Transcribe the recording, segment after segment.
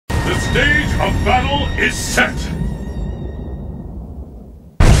The stage of battle is set!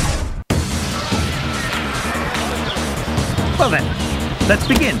 Well then, let's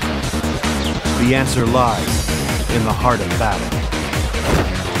begin. The answer lies in the heart of battle.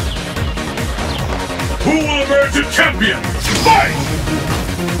 Who will emerge a champion? Fight!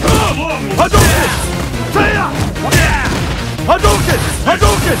 Hadouken! Seiya! Hadouken!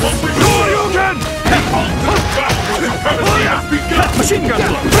 Hadouken! Shoryuken! Machine gun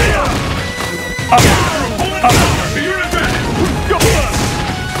blow! To your advantage!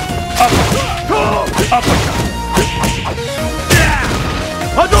 Uppercut!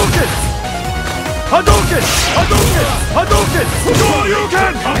 Hadouken! Hadouken! Hadouken! Hadouken!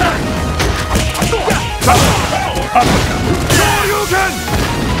 Shoryuken! Shoryuken!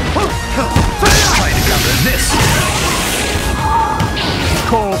 Try to counter this!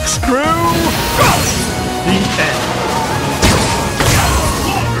 Corkscrew! The end. How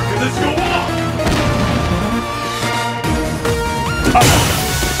longer can this go on?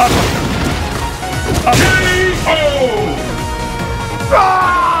 KO!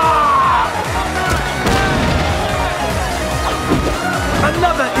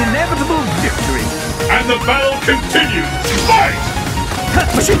 Another inevitable victory! And the battle continues! Fight!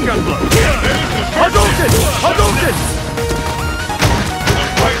 Machine gun blow! Hadouken! Hadouken! The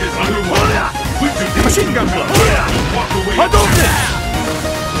fight is underway! Which of these Machine gun blow! walk away? Hadouken!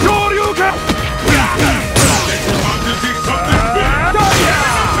 Shoryuken! About to see something big!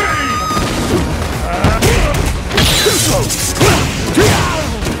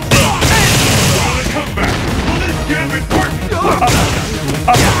 Come back! Will this gambit work?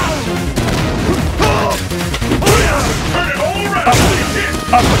 Turn it all around!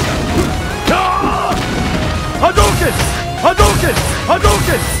 Hadouken! Hadouken!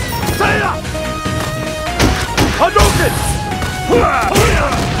 Hadouken! Seiya! Hadouken!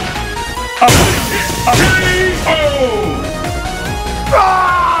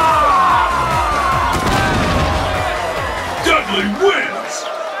 Dudley wins!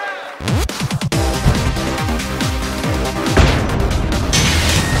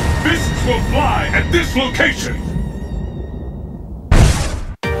 Fists will fly at this location!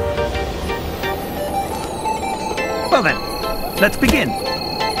 Well then, let's begin.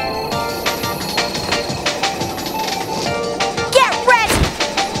 Get ready!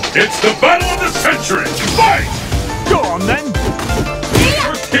 It's the battle of the century! Fight! Go on then!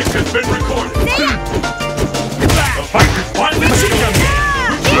 First hit has been recorded! The fight is finally begun!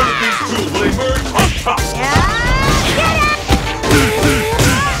 Which one of these two will emerge on top?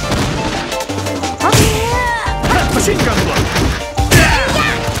 Machine gun blow!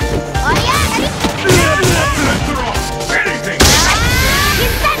 Center off! Anything!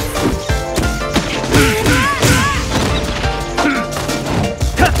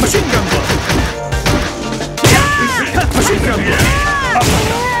 Machine gun blow! Machine gun blow!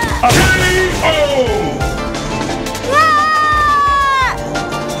 KO!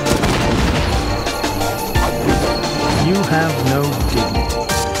 You have no dignity.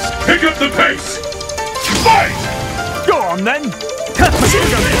 Pick up the pace! Fight! Go on then! Machine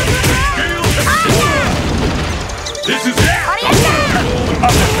gun blow! This is it!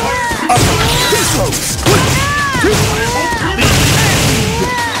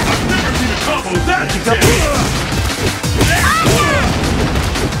 I've never seen a combo that intense!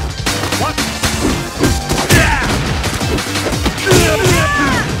 What?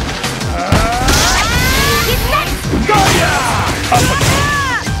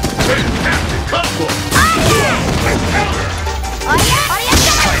 Fantastic combo! Let's counter!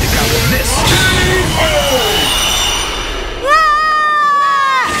 Try to counter this!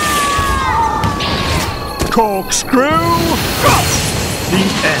 Corkscrew! The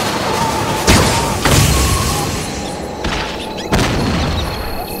end.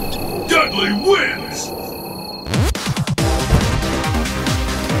 Dudley wins!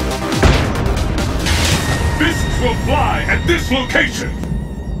 Fists will fly at this location!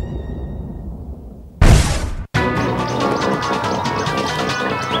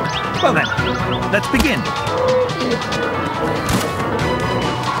 Well then, let's begin.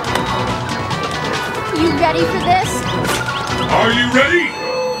 You ready for this? Are you ready?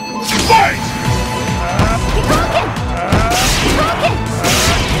 Fight! Hadouken! Hadouken!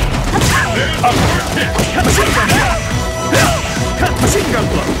 There's the first hit! Machine gun blow! Machine gun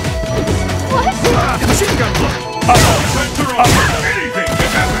blow! What? Machine gun blow! Center off! Anything can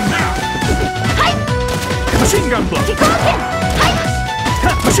happen now! Hi! Machine gun blow! Hadouken! Hi!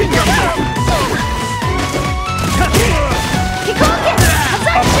 Machine gun blow! Hadouken!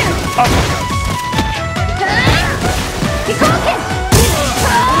 Hatsuchu! Hadouken!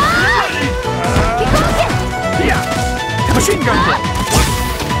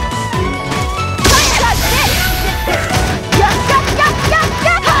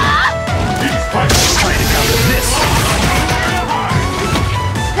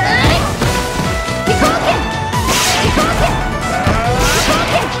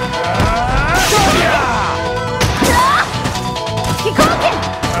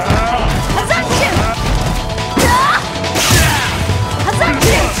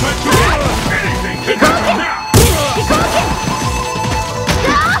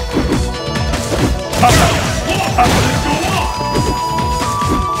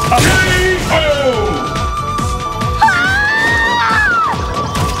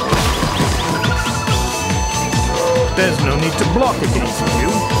 There's no need to block against you.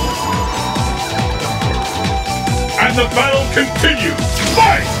 And the battle continues!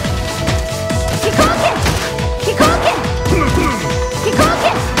 Fight! Kikoken! Kikoken!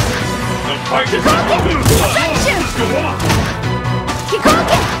 Kikoken! The fight is moving! Attention! Go on!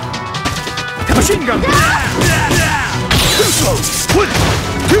 Kikoken! Machine gun! Too slow! 1,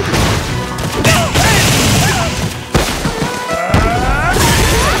 2! Kikoken!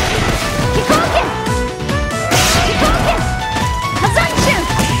 Kikoken! Attention!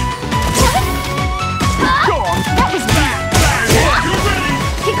 What? Huh? Go on! That was bad! You ready?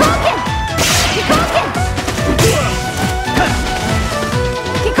 Kikoken! Kikoken!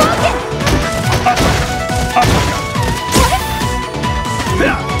 Kikoken! What?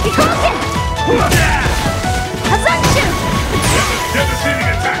 Kikoken! Attention! Devastating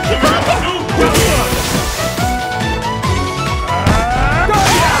attack coming up! No!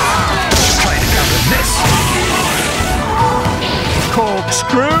 Try to counter this!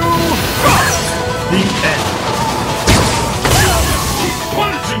 Corkscrew! The end.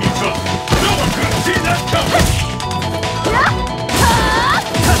 Punishing each other! No one could have seen that coming!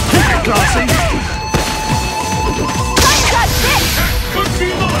 Keep it classy! Could be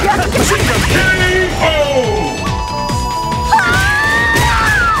the Machine gun! KO!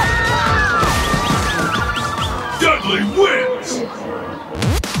 Dudley wins!